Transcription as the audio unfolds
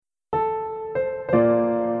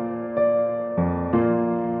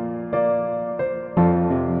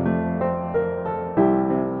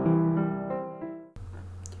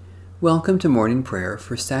Welcome to morning prayer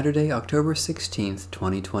for Saturday, October 16th,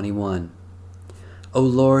 2021. O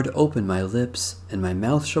Lord, open my lips, and my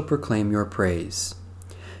mouth shall proclaim your praise.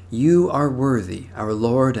 You are worthy, our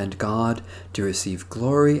Lord and God, to receive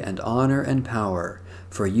glory and honor and power,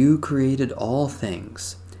 for you created all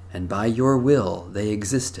things, and by your will they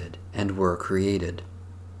existed and were created.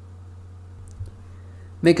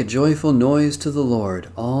 Make a joyful noise to the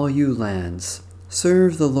Lord, all you lands.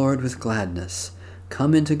 Serve the Lord with gladness.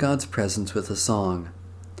 Come into God's presence with a song.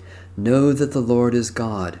 Know that the Lord is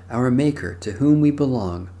God, our Maker, to whom we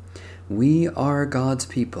belong. We are God's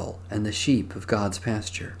people and the sheep of God's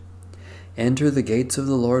pasture. Enter the gates of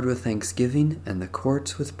the Lord with thanksgiving and the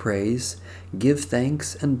courts with praise. Give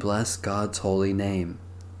thanks and bless God's holy name.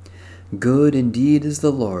 Good indeed is the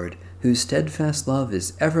Lord, whose steadfast love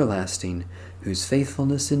is everlasting, whose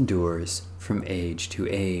faithfulness endures from age to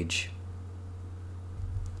age.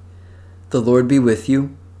 The Lord be with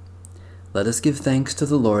you. Let us give thanks to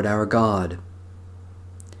the Lord our God.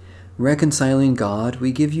 Reconciling God,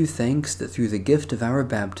 we give you thanks that through the gift of our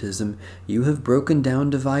baptism you have broken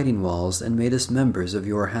down dividing walls and made us members of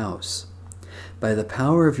your house. By the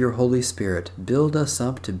power of your Holy Spirit, build us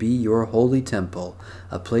up to be your holy temple,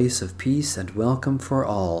 a place of peace and welcome for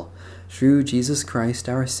all, through Jesus Christ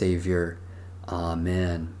our Savior.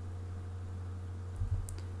 Amen.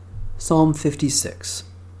 Psalm 56.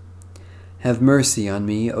 Have mercy on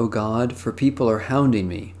me, O God, for people are hounding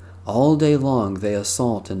me. All day long they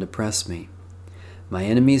assault and oppress me. My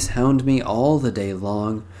enemies hound me all the day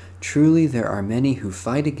long. Truly there are many who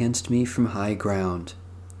fight against me from high ground.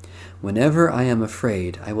 Whenever I am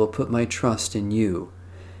afraid, I will put my trust in you.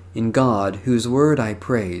 In God, whose word I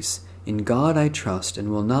praise, in God I trust and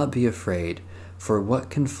will not be afraid, for what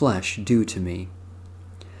can flesh do to me?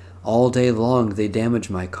 All day long they damage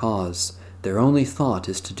my cause. Their only thought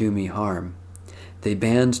is to do me harm. They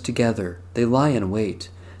band together, they lie in wait,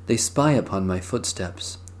 they spy upon my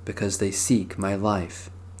footsteps, because they seek my life.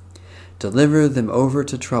 Deliver them over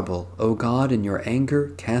to trouble, O God, in your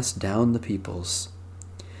anger cast down the peoples.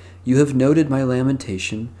 You have noted my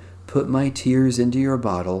lamentation, put my tears into your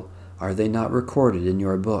bottle, are they not recorded in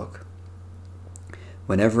your book?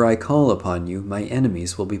 Whenever I call upon you, my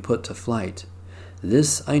enemies will be put to flight.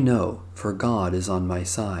 This I know, for God is on my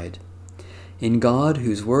side. In God,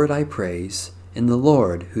 whose word I praise, in the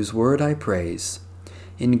Lord, whose word I praise,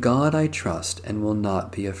 in God I trust and will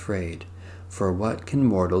not be afraid, for what can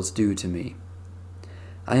mortals do to me?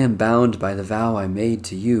 I am bound by the vow I made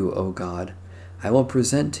to you, O God. I will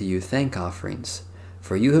present to you thank offerings,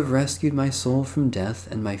 for you have rescued my soul from death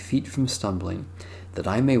and my feet from stumbling, that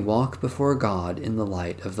I may walk before God in the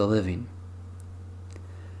light of the living.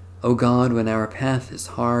 O God, when our path is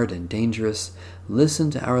hard and dangerous,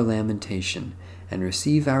 listen to our lamentation, and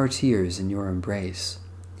receive our tears in your embrace.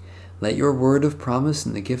 Let your word of promise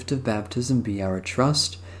and the gift of baptism be our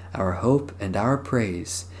trust, our hope, and our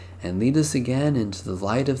praise, and lead us again into the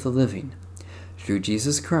light of the living, through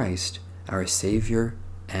Jesus Christ, our Savior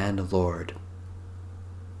and Lord.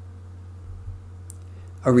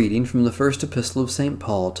 A reading from the first epistle of St.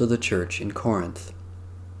 Paul to the church in Corinth.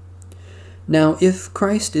 Now, if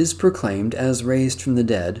Christ is proclaimed as raised from the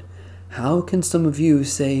dead, how can some of you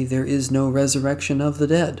say there is no resurrection of the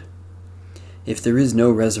dead? If there is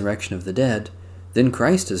no resurrection of the dead, then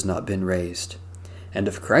Christ has not been raised. And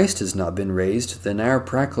if Christ has not been raised, then our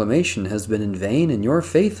proclamation has been in vain, and your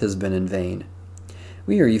faith has been in vain.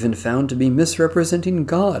 We are even found to be misrepresenting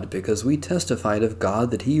God, because we testified of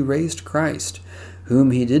God that he raised Christ,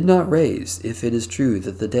 whom he did not raise, if it is true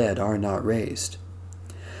that the dead are not raised.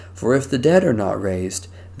 For if the dead are not raised,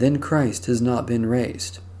 then Christ has not been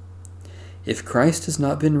raised. If Christ has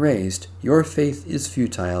not been raised, your faith is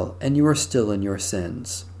futile, and you are still in your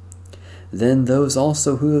sins. Then those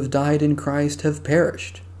also who have died in Christ have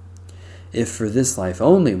perished. If for this life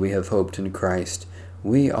only we have hoped in Christ,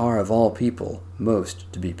 we are of all people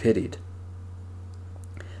most to be pitied.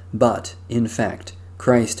 But, in fact,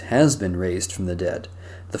 Christ has been raised from the dead,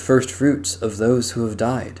 the firstfruits of those who have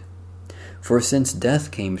died. For since death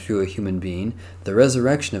came through a human being, the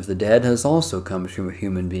resurrection of the dead has also come through a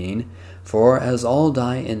human being. For as all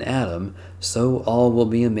die in Adam, so all will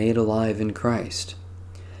be made alive in Christ.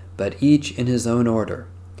 But each in his own order.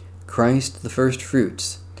 Christ the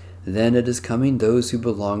firstfruits, then it is coming those who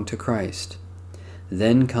belong to Christ.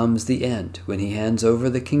 Then comes the end, when he hands over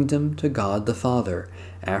the kingdom to God the Father,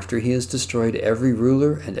 after he has destroyed every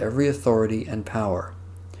ruler and every authority and power.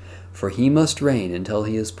 For he must reign until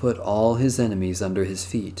he has put all his enemies under his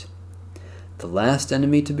feet. The last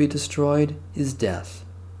enemy to be destroyed is death.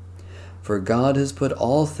 For God has put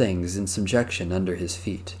all things in subjection under his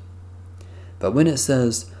feet. But when it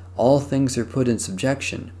says, all things are put in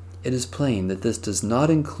subjection, it is plain that this does not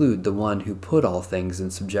include the one who put all things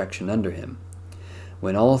in subjection under him.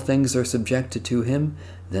 When all things are subjected to him,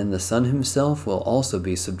 then the Son himself will also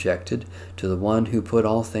be subjected to the one who put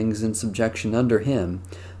all things in subjection under him,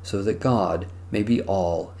 so that God may be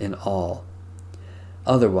all in all.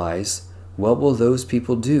 Otherwise, what will those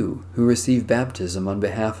people do who receive baptism on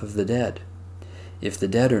behalf of the dead? If the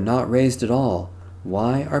dead are not raised at all,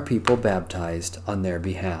 why are people baptized on their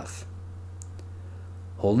behalf?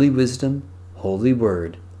 Holy wisdom, holy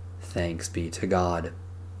word, thanks be to God.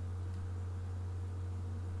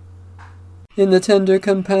 In the tender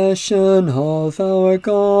compassion of our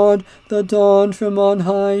God, the dawn from on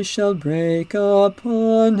high shall break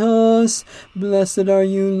upon us. Blessed are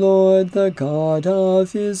you, Lord, the God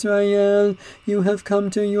of Israel. You have come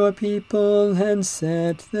to your people and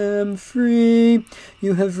set them free.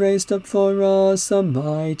 You have raised up for us a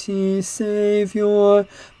mighty Saviour,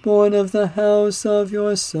 born of the house of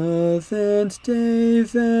your servant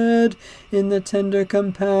David. In the tender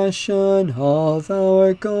compassion of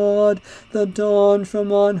our God, the dawn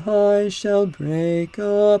from on high shall break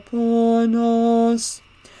upon us.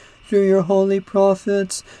 Through your holy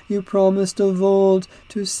prophets, you promised of old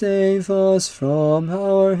to save us from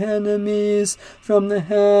our enemies, from the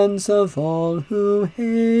hands of all who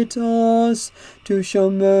hate us, to show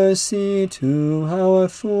mercy to our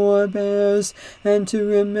forebears, and to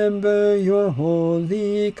remember your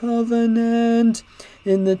holy covenant.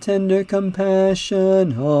 In the tender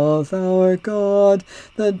compassion of our God,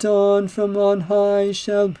 the dawn from on high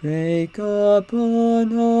shall break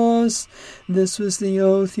upon us. This was the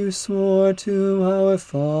oath you swore to our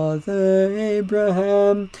father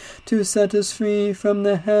Abraham, to set us free from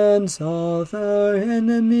the hands of our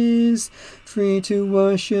enemies, free to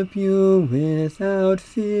worship you without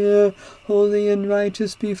fear, holy and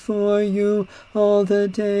righteous before you all the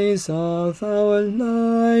days of our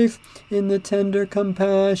life. In the tender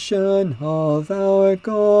compassion of our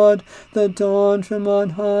God, the dawn from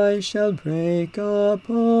on high shall break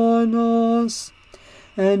upon us.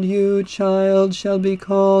 And you, child, shall be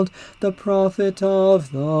called the prophet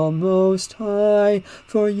of the Most High,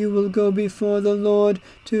 for you will go before the Lord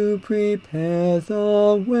to prepare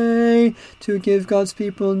the way, to give God's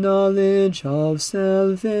people knowledge of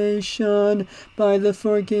salvation by the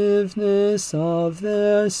forgiveness of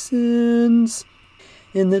their sins.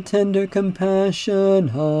 In the tender compassion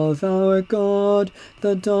of our God,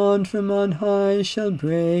 the dawn from on high shall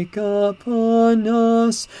break upon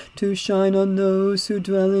us, to shine on those who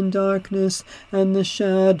dwell in darkness and the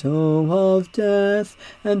shadow of death,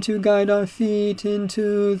 and to guide our feet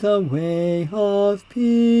into the way of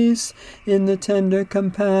peace. In the tender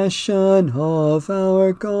compassion of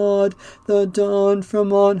our God, the dawn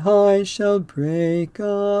from on high shall break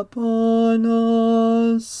upon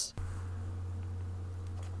us.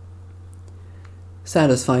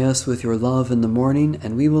 Satisfy us with your love in the morning,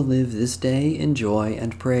 and we will live this day in joy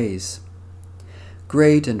and praise.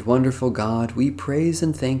 Great and wonderful God, we praise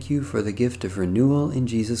and thank you for the gift of renewal in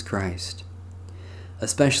Jesus Christ.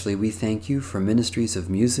 Especially we thank you for ministries of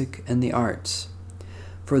music and the arts,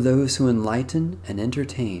 for those who enlighten and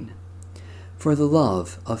entertain, for the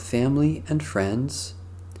love of family and friends,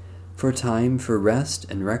 for time for rest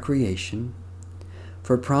and recreation,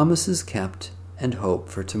 for promises kept and hope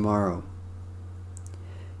for tomorrow.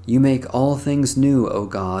 You make all things new, O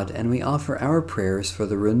God, and we offer our prayers for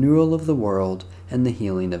the renewal of the world and the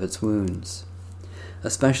healing of its wounds.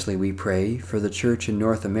 Especially we pray for the Church in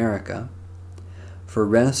North America, for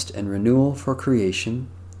rest and renewal for creation,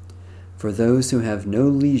 for those who have no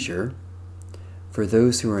leisure, for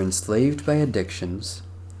those who are enslaved by addictions,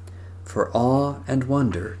 for awe and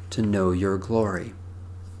wonder to know your glory.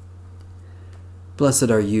 Blessed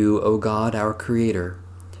are you, O God, our Creator.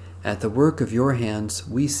 At the work of your hands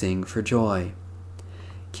we sing for joy.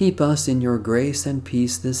 Keep us in your grace and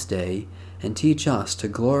peace this day, and teach us to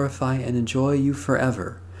glorify and enjoy you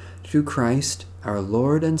forever. Through Christ, our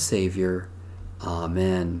Lord and Savior.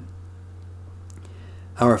 Amen.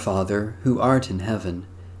 Our Father, who art in heaven,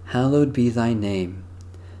 hallowed be thy name.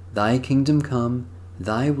 Thy kingdom come,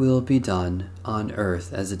 thy will be done, on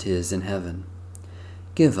earth as it is in heaven.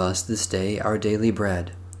 Give us this day our daily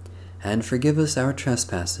bread, and forgive us our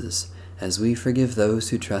trespasses, as we forgive those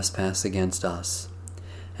who trespass against us.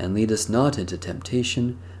 And lead us not into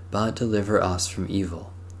temptation, but deliver us from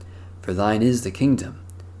evil. For thine is the kingdom,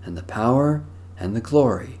 and the power, and the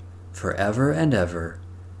glory, forever and ever.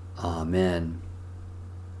 Amen.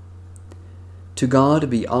 To God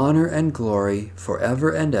be honor and glory, forever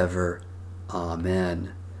and ever.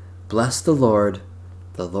 Amen. Bless the Lord.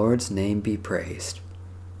 The Lord's name be praised.